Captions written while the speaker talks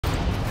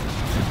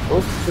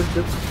Oh,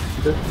 shit.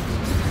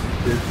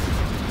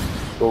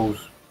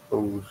 Pose.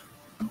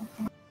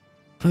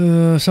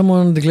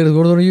 Someone declared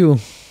war on you.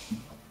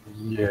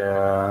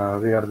 Yeah,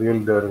 they are the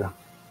elder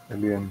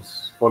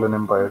aliens, fallen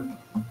empire.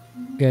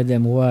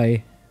 Goddamn,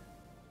 why?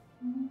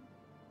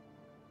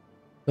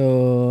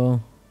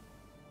 So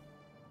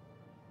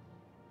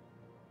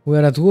we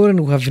are at war and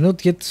we have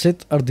not yet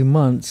set our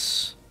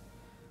demands.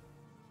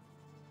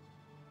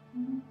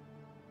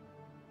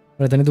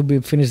 Right, I need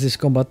to finish this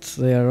combat.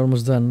 They are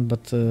almost done,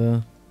 but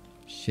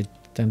shit,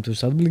 time to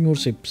start building more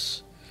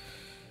ships.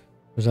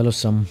 Because I lost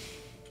some.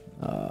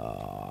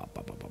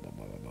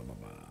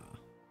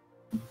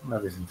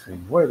 That is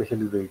insane. Why the hell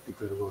did they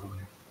declare war on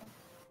me?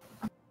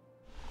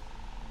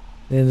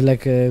 And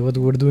like what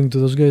we're doing to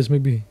those guys,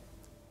 maybe.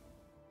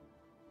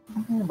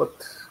 Yeah, but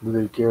do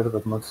they care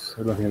that much?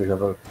 I don't think they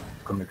have a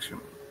connection.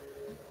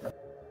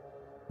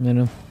 I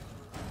know.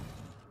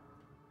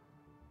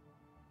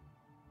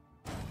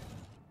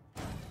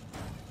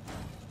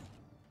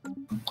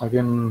 I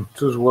can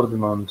choose war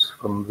demands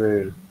from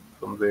their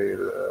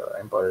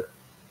empire,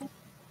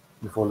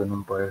 the fallen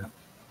empire.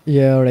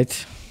 Yeah,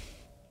 alright.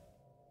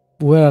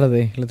 Where are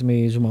they? Let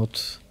me zoom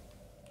out.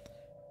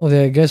 Oh,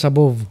 the guys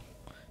above.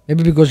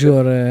 Maybe because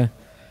your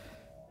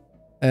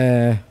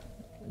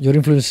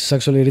influence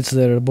actually reached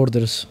their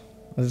borders.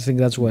 I think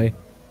that's why.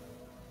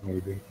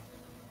 Maybe.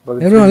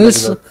 But Everyone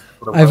else, like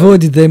I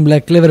voted them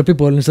like clever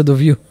people instead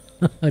of you.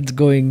 It's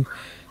going,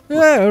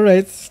 yeah,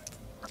 alright.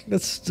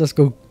 Let's just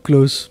go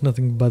close.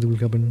 Nothing bad will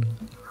happen.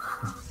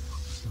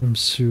 I'm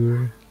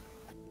sure.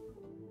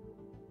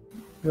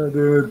 Yeah,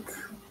 dude.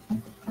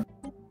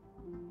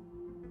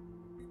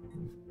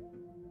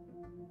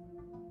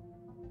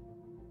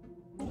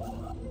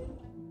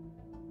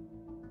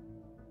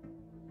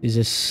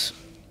 Jesus.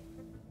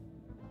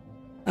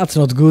 That's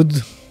not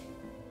good.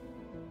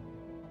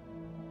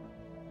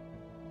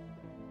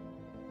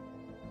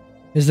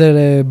 Is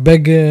there a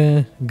big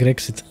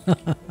Grexit?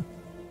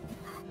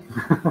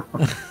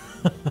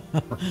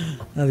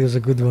 That was a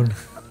good one.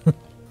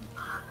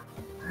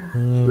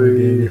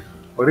 The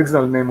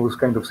original name was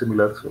kind of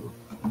similar, so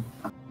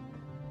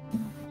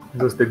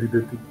just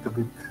edited it a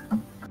bit.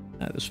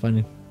 That was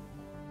funny.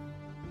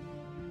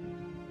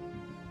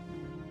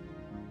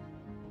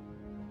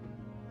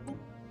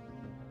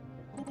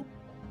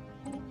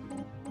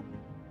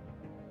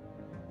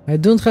 I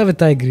don't have a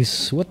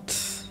Tigris. What?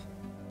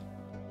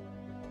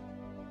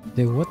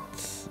 The what?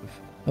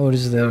 Or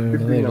is there?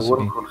 Between a Okay.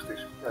 wormhole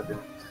station. Yeah, damn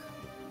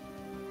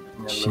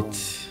it. Shit.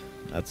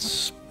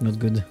 That's not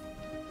good.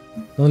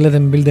 Don't let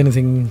them build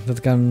anything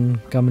that can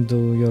come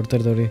into your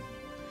territory.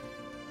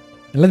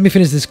 And let me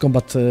finish this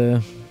combat.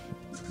 I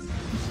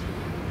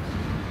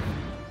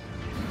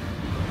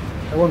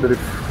wonder if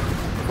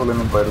Fallen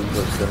Empire will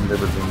just send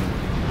everything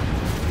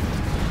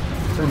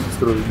and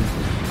destroy it.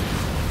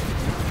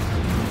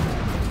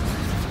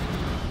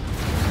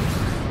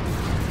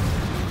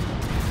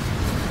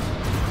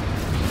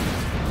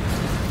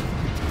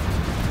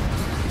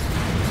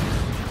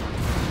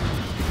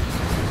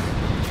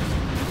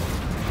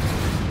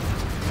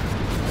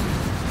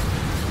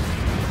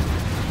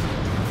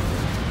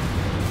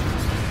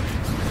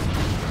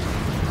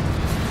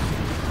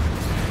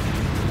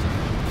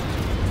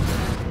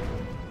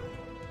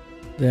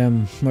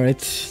 Damn,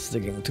 alright, it's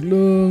taking too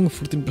long,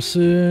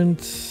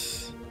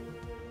 14%.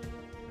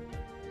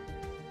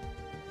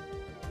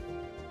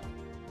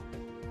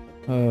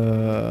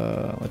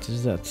 What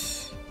is that?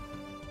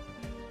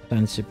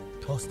 Tranship.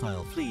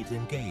 Hostile fleet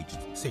engaged.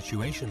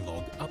 Situation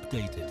log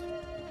updated.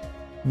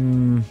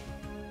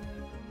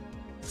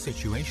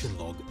 Situation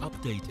log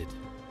updated.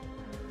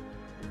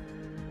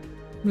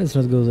 Let's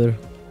not go there.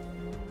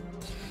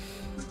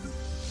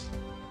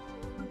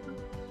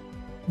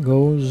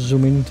 Go,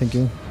 zoom in, thank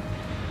you.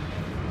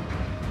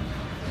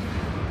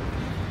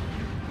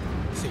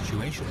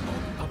 Situation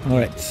log updated.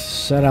 Alright,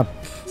 shut up.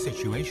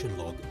 Situation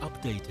log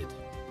updated.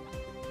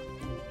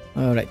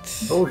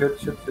 Alright. Oh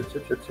shit.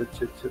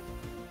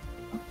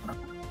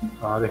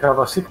 They have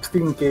a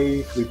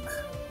 16k fleet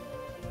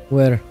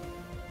Where?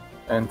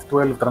 and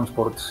 12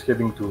 transports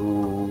heading to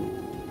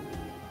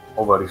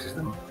Ovary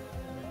system.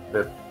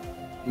 The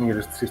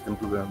nearest system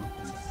to them.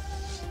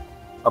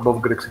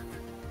 Above Grexit.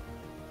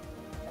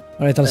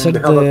 Alright, I'll And set they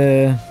have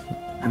the...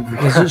 And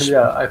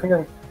yeah, I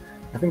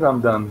think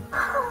I'm done.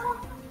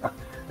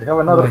 They have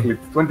another Why? fleet,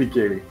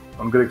 20k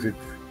on Grexit,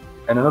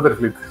 and another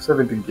fleet,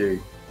 17k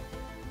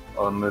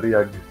on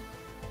Riag.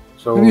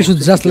 So Maybe you should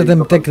just let 60K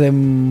them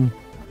total.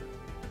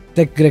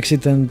 take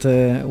Grexit and...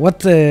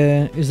 what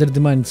is their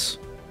demands?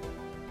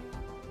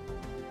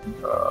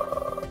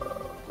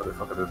 What the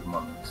fuck are the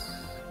demands?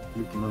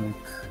 Clicking on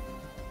it.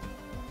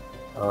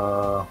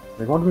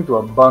 They want me to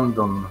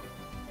abandon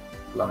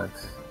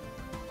planets.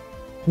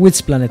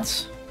 Which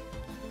planets?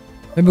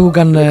 Maybe we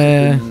can...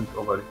 And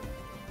Ovary.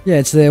 yeah,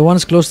 it's the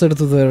ones closer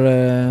to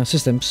their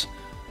systems.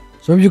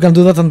 So maybe you can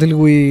do that until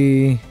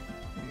we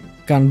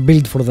can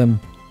build for them.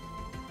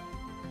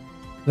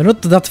 They're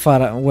not that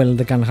far, well,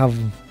 they can have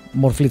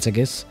more fleets, I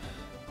guess.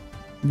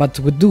 But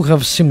we do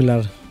have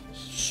similar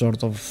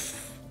sort of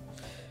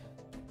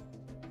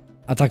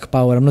attack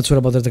power. I'm not sure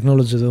about their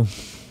technology though.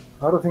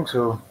 I don't think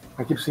so.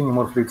 I keep seeing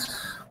more fleets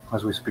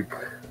as we speak.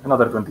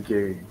 Another 20k,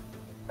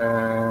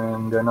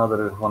 and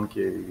another 1k,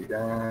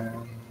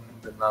 and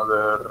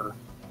another.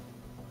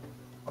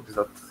 What is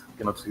that? I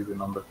cannot see the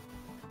number.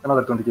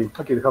 Another 20k.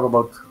 Okay, they have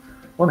about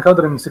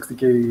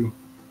 160k.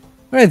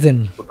 Right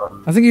then.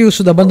 total. I think you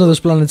should abandon those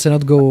planets and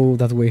not go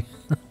that way.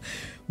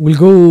 We'll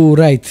go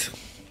right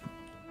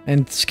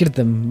and skirt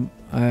them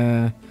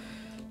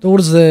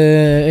towards the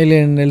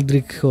alien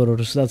Eldritch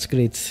horrors. That's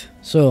great.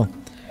 So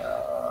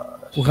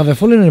we have a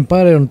fallen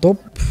empire on top.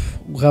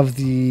 We have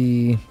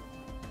the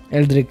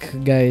Eldritch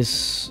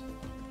guys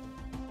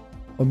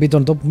a bit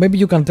on top. Maybe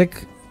you can take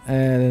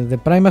the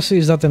primacy.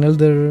 Is that an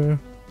elder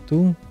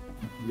too?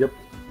 Yep.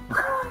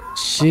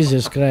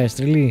 Jesus Christ,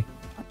 really?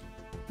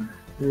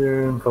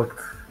 Yeah, in fact.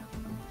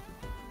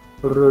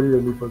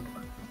 Really fact.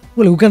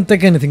 Well, we can't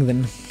take anything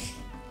then.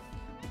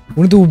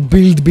 We need to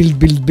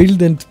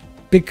build and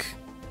pick.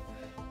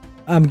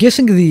 I'm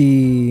guessing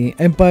the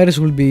empires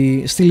will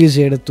be still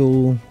easier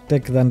to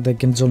take than the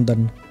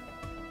Kenjondan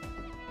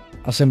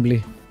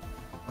assembly.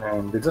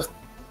 And they just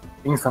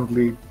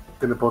instantly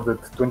teleported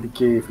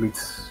 20k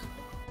fleets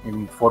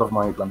in 4 of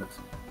my planets.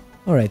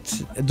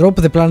 Alright, drop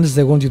the planets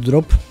they want you to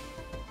drop.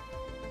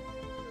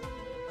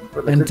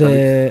 But And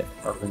I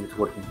think it's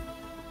working.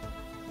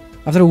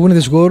 after we win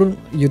this war,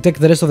 you take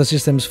the rest of the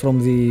systems from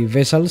the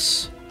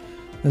vessels,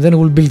 and then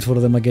we'll build for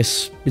them, I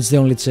guess. It's the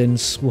only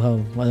chance we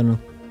have, I don't know.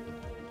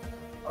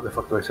 How the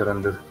fuck do I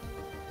surrender?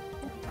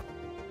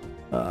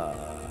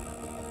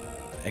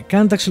 I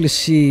can't actually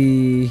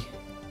see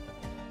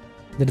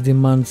their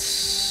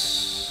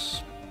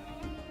demands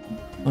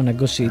on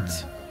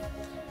negotiate.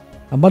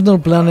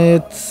 Abandon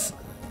planet.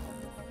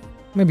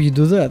 Maybe you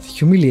do that.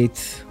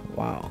 Humiliate.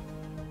 Wow.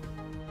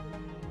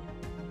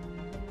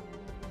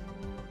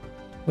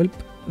 Well,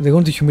 they're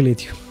going to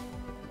humiliate you.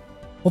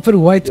 Offer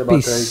white Yeah,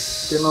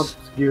 peace. but I cannot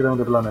give them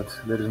the planet.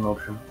 There is no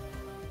option.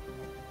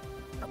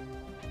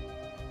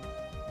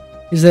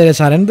 Is there a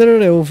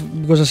surrender?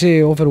 Because I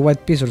say offer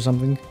white peace or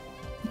something.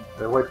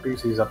 The white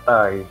piece is a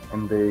tie,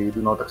 and they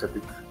do not accept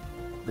it.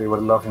 They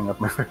were laughing at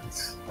my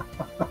face.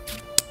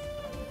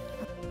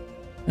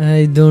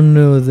 I don't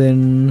know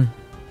then.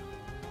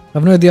 I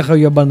have no idea how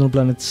you abandon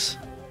planets.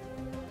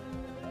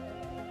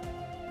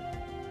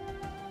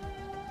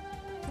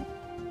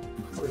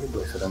 Where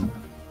do I surrender?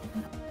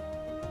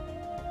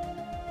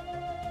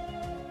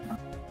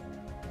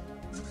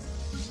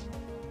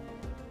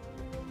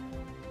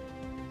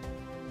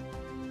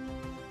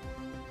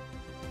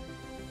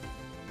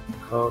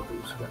 How to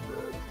surrender?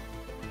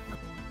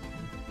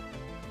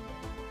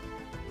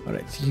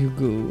 Alright, you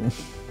go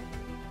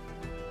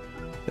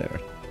there.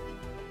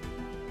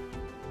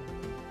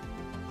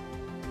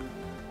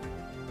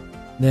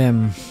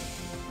 Damn.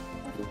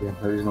 Yeah,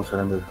 there is no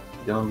surrender.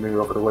 You can only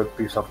offer a white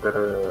piece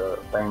after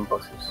time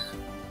passes.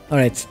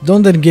 Alright,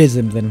 don't engage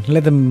them then.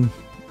 Let them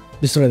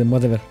destroy them,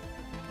 whatever.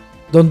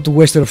 Don't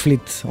waste your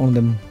fleet on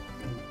them.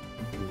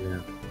 Yeah,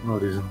 no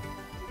reason.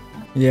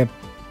 Yep.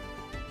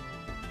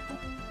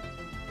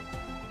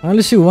 I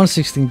only see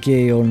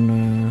 116k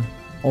on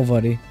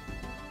Ovary.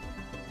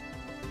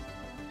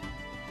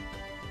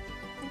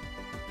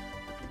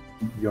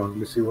 You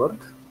only see what?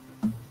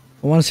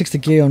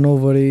 160k on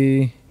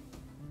Ovary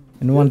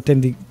and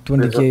 120k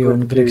There's a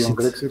on 20K on Grexit.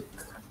 Grexit.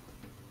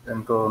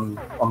 And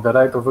on the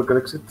right of the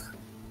Grexit,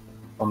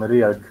 on the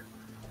Riag,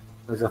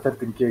 there's a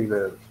 13k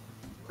there.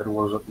 There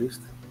was at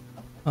least.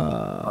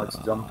 Now it's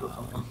jumped or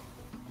something.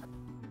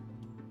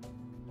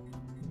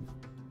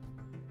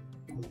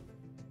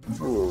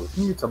 Oh, I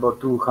think it's about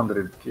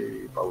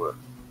 200k power.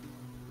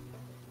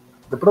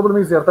 The problem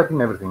is they're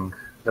attacking everything.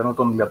 They're not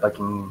only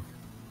attacking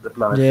the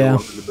planet they Yeah.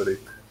 want to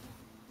liberate.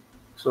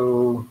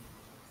 So,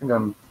 I think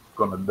I'm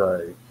gonna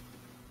die.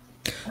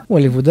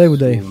 Well, if we die, we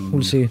die. Soon.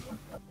 We'll see.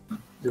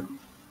 Yep.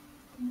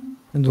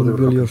 And it will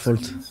be all your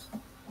fault.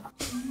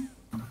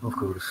 Of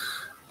course.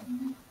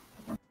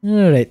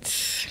 Alright,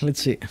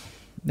 let's see.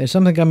 There's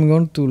something coming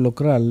on to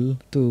Lokral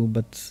too,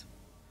 but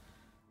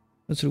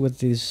not sure what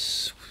it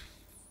is.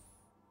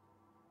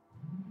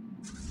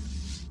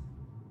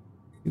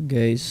 You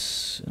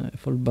guys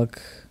fall back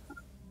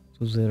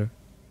to there.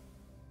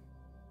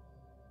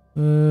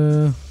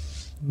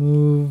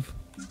 Move.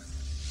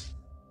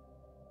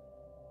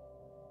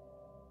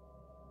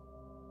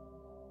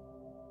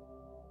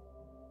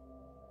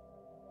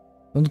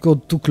 Don't go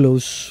too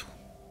close.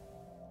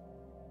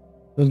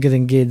 Don't get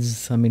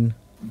engaged, I mean.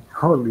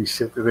 Holy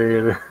shit,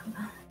 their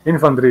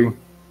infantry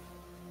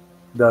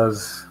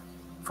does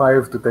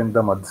 5 to 10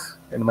 damage,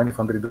 and my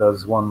infantry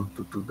does 1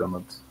 to 2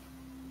 damage.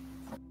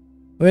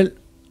 Well,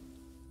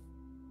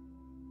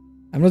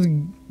 I'm not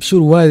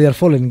sure why they are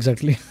falling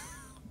exactly,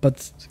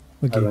 but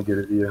I okay. don't get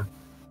it, yeah.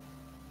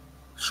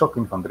 Shock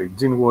infantry,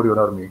 Jin warrior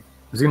army,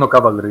 Xeno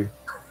cavalry.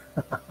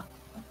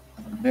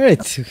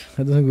 Alright,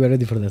 I don't think we're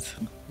ready for that.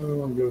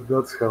 Oh my god,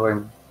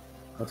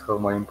 that's how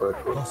my empire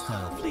works.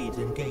 Hostile fleet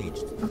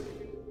engaged.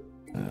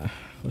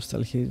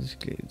 Hostile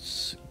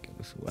hits,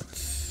 what?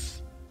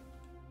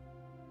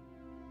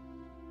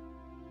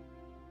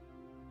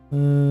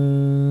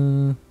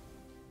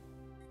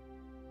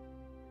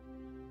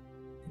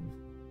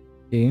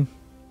 Okay.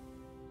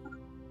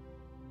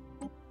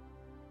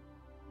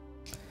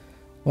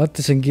 What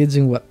is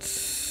engaging what?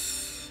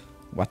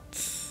 What?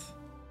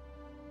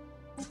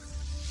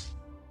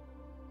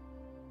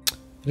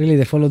 Really,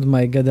 they followed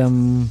my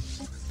goddamn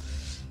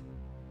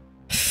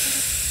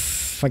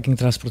fucking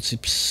transport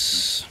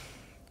ships.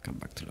 Come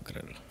back to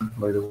Vlodril.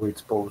 By the way,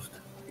 it's paused.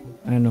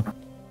 I know.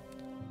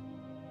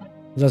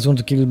 Just want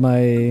to kill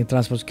my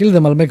transports. Kill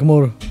them, I'll make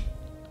more.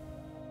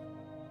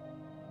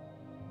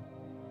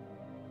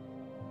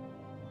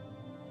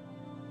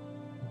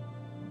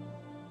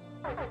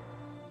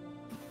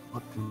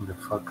 What in the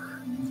fuck?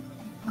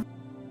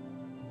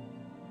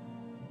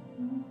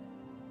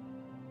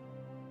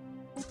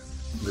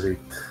 Great.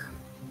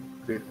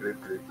 Great.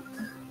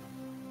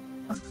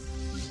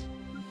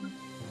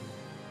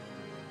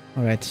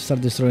 Alright,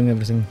 start destroying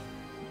everything.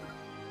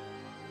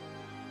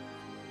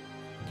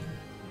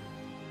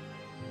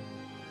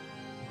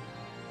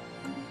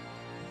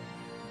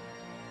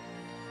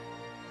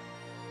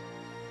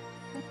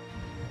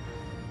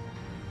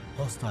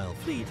 Hostile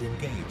fleet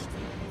engaged.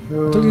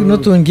 I told you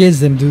not to engage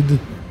them, dude.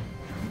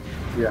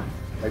 Yeah,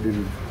 I did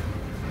it.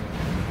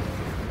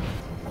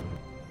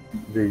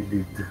 They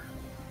did.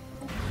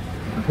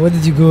 Why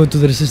did you go to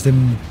their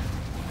system?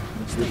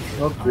 It's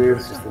not their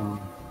system.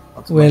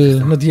 That's my Well,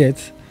 system. not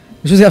yet.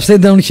 You should have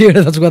stayed down here,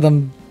 that's what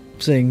I'm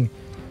saying.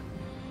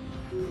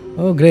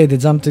 Oh great, they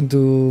jumped into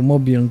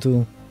Mobion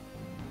too.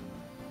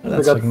 Oh, They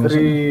that's got fucking awesome.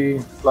 3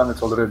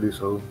 planets already,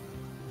 so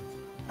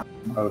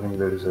I don't think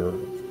there is a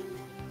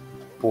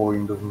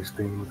point of me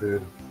staying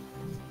there.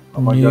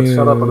 Oh my god,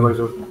 shut up, No.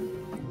 advisor.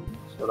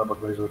 Shut up,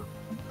 advisor.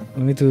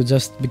 We need to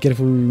just be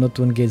careful not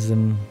to engage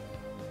them.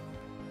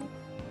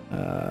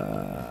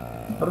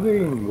 Are they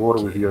in war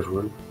with you as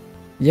well?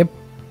 Yep.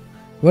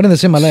 We're in the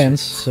same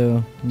alliance,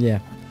 so yeah.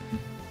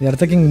 They are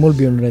attacking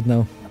Molbion right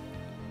now.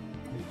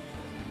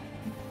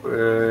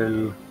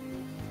 Well,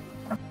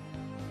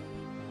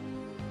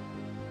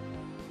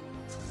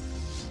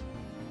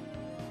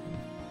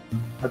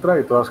 I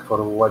tried to ask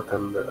for what's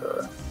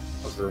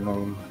the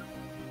name?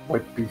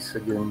 White Peace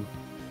again.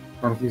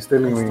 And he's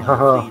telling me, Hostile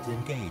haha, fleet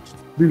engaged.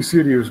 be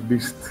serious,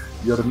 beast.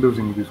 You're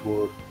losing this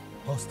war.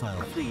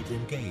 Hostile fleet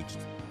engaged.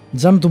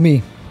 Jump to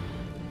me.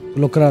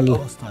 Lokral.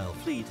 Hostile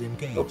fleet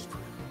engaged.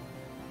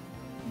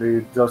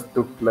 They just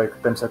took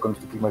like 10 seconds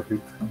to kill my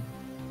fleet.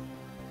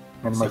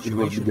 And my fleet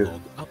was Situation bigger.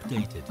 log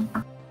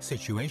updated.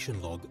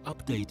 Situation log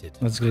updated.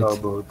 That's great. How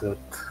about that?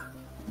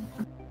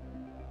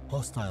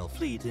 Hostile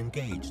fleet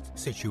engaged.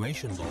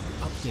 Situation log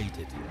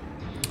updated.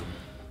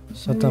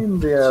 Shut up.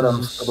 They are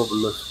Jesus.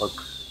 unstoppable as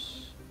fuck.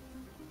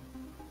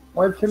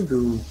 Why the hell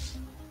do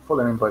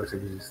fallen empires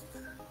exist?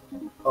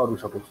 How are we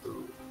supposed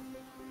to?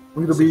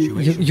 We need to be.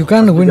 You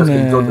can win. As big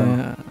as King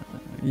Jordan.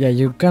 Yeah,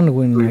 you can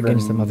win To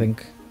against them, I even-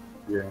 think.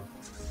 Yeah.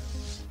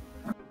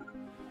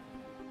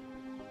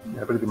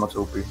 Yeah, pretty much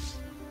OP.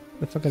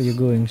 The fuck are you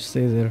going?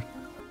 Stay there.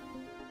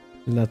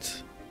 That.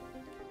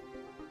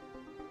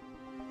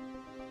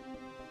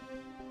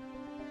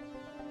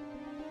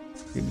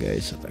 You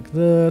guys attack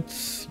that.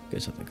 You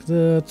guys attack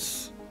that.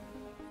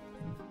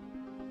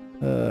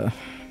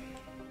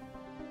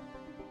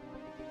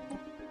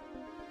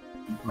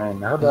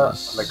 Man, I had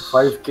Yes. like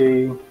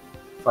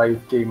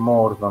 5k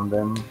more than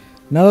them.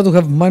 Now that we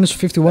have minus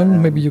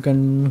 51, maybe you can.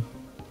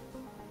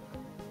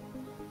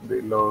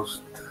 They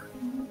lost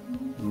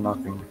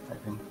nothing, I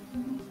think.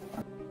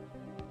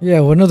 Yeah,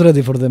 we're not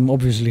ready for them,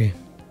 obviously.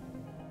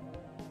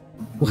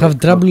 We have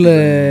Let's trouble not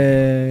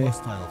even-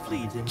 Hostile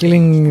fleet engaged.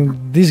 killing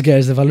these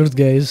guys, the Valurt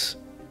guys.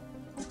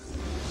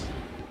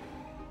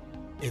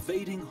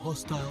 Evading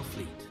hostile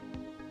fleet.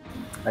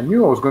 I knew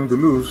I was going to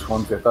lose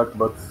once they attacked,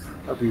 but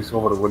that is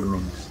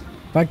overwhelming.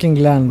 Packing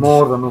land.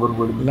 More than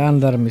overwhelming.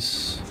 Land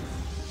armies.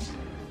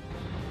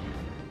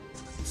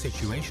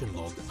 Situation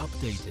log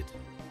updated.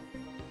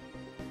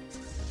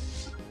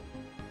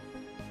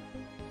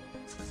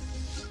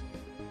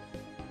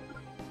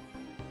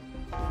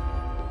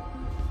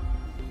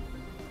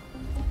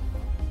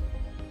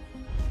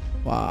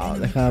 Wow,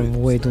 they have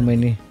way too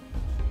many.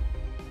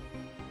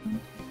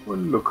 Well,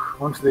 look,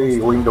 once they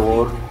win the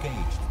war,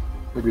 Engaged.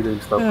 maybe they'll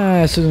stop.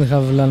 I shouldn't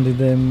have landed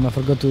them. I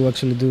forgot to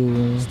actually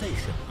do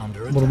Station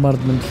under attack.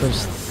 bombardment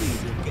first.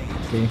 Fleet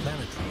engaged. Okay.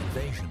 Planetary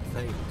invasion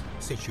failed.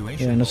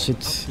 Situation Yeah, no log shit.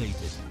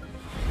 updated.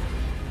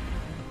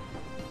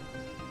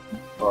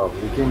 Wow,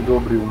 they came to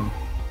Obrium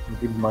and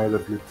killed my other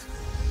fleet.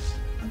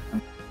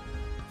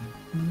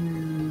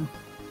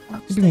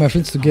 Keeping my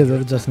fleets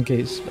together just in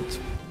case. But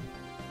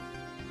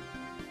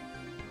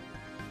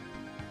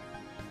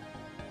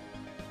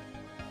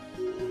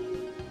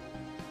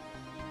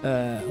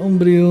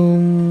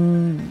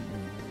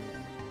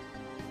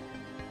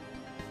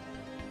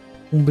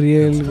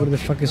Umbriel, where the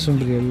fuck is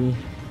Umbriel?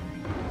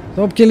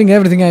 Stop killing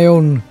everything I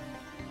own.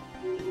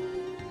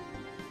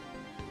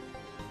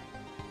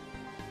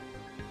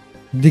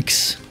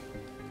 Dicks.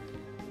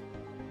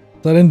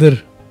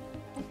 Surrender.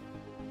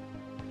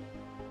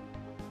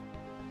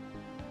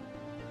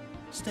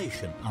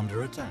 Station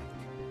under attack.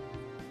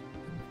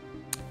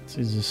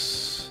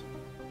 Jesus.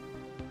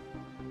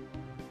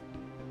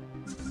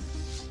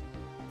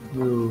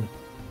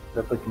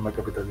 They're taking my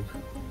capital.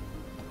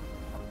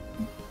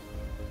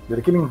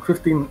 They're killing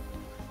 15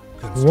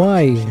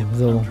 Why, Ship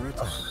though? under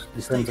attack.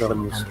 defense Station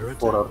armies, under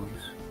 4 attack.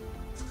 armies.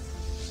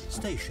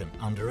 Station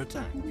under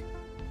attack.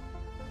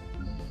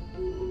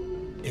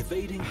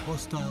 Evading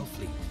hostile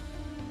fleet.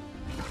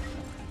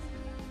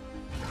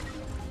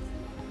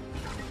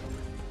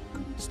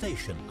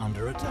 Station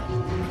under attack.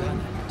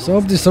 Planet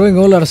Stop destroying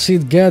all our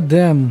seed,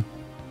 goddamn.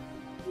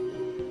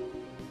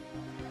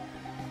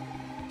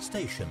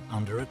 Station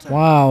under attack.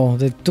 Wow,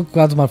 they took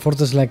out my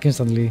fortress like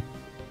instantly.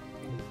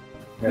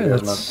 Yeah, Yeah, they're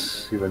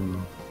that's not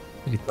even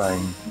great.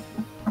 trying.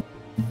 I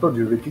told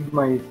you, they killed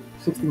my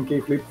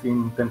 16k fleet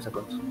in 10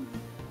 seconds.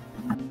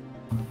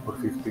 Or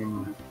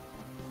 15.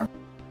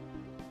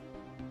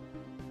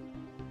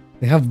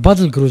 They have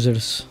battle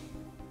cruisers.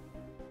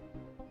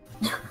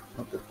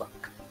 What the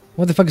fuck?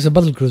 What the fuck is a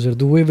battle cruiser?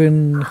 Do we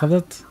even have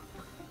that?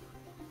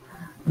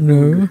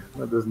 No.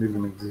 That doesn't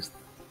even exist.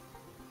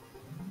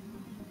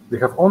 They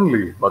have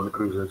only battle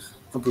cruisers.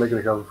 Not like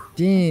they have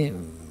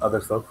Damn.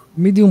 other stuff.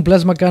 Medium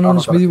plasma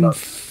cannons, sorry, medium no.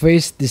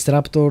 phase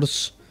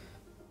disruptors,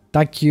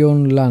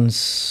 tachyon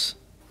lance.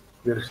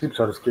 Their ships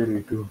are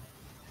scary too.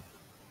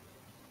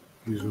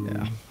 Usually.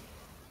 Yeah.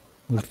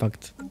 We're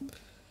fucked.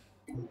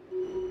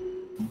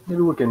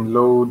 Maybe we can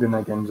load and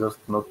I can just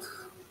not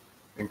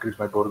increase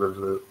my borders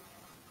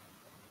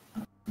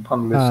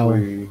unless Ow.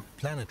 we,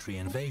 Planetary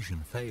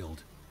invasion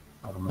failed.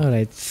 I don't know.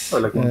 Alright.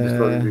 Well, I can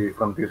destroy the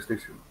frontier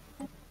station.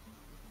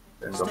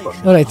 And Station.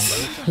 dump Alright,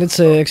 Under attack. let's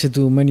exit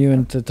to menu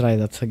and try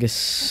that, I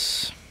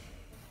guess.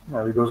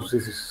 Yeah, because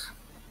this is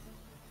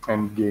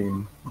end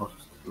game, most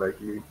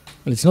likely.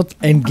 Well, it's not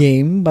end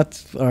game,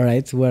 but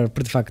alright, we're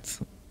pretty fucked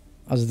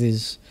as it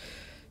is.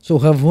 So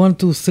we have 1,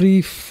 2,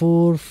 3,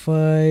 4,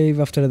 5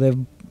 after the.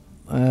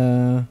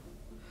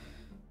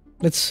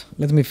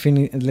 Let me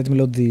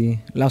load the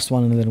last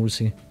one and then we'll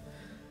see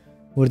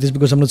where it is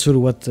because I'm not sure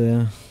what.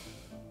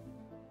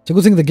 It's a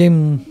good thing the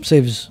game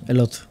saves a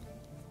lot.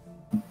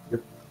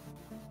 Yep.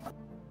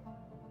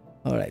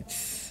 Alright.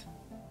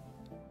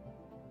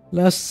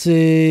 Last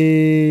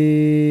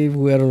save.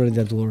 We are already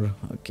at war.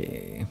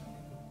 Okay.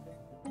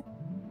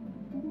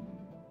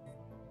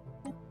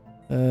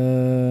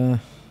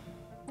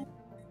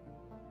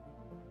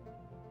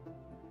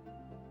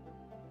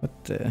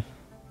 What?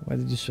 Why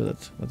did you show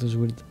that? That was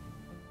weird.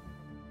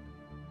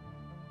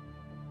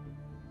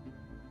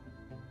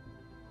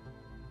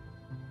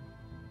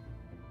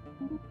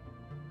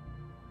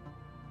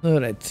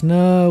 Alright,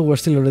 now we're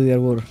still already at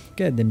war.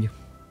 God damn you.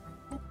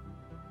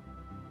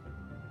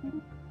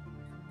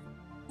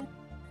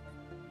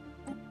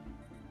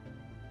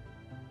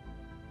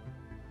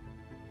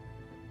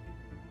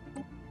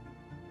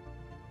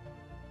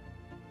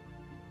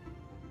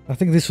 I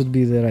think this would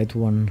be the right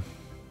one.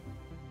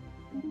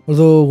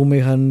 Although we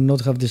may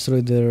not have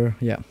destroyed their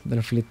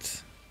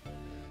fleet.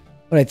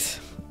 Alright,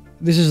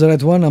 this is the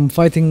right one. I'm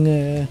fighting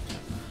the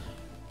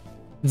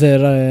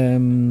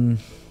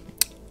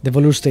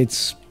Volu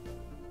States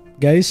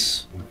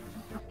guys,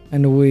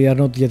 and we are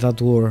not yet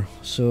at war.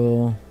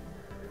 So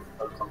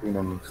Something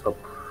and stop.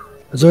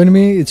 join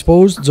me. It's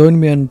paused. Join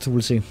me, and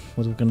we'll see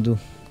what we can do.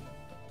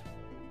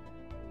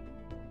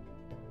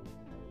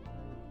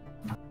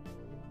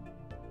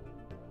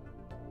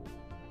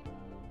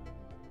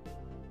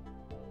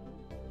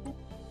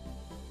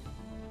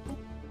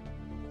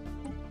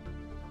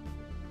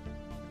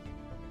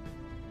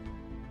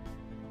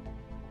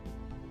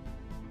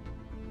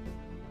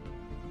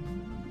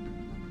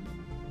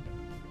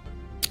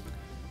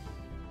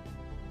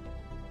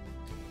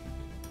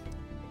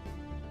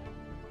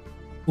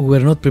 We're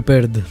not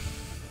prepared.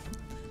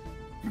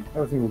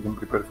 I think we can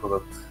prepare for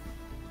that.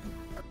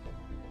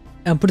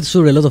 I'm pretty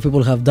sure a lot of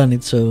people have done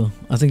it, so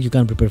I think you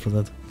can prepare for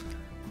that.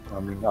 I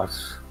mean,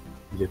 us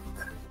yet.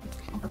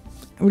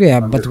 Yeah,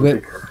 Unless but we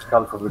take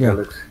half of the yeah.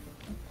 galaxy.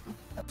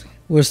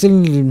 we're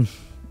still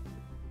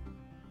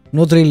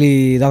not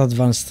really that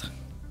advanced.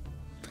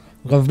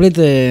 We have played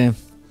a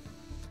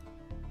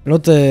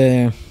lot.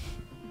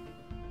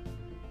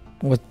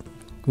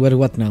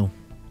 What now?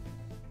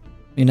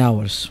 In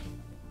hours.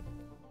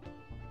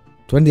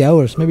 20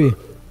 hours, maybe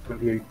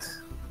 28.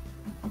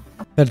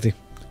 30.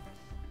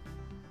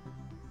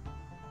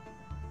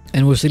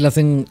 And we're still, I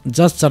think,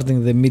 just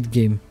starting the mid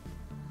game.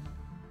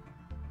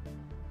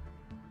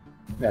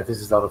 Yeah,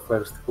 this is our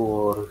first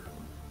for.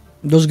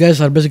 Those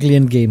guys are basically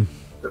end game.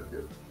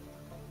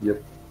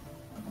 Yep.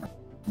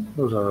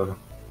 Those are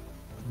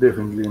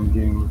definitely in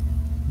game.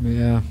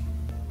 Yeah.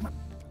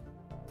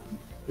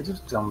 We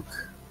just jumped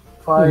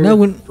 5 now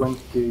when-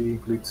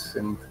 20k fleets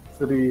and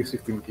 3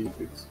 16k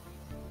fleets.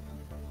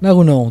 Now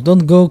we know.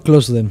 Don't go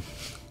close to them.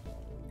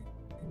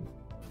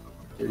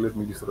 Okay, let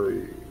me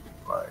destroy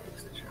my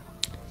station.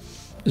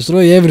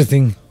 Destroy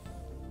everything.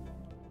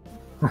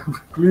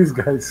 Please,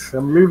 guys,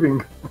 I'm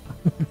leaving.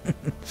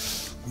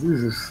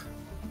 Jesus.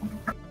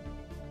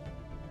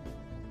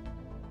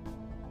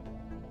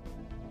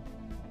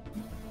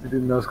 I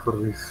didn't ask for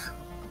this.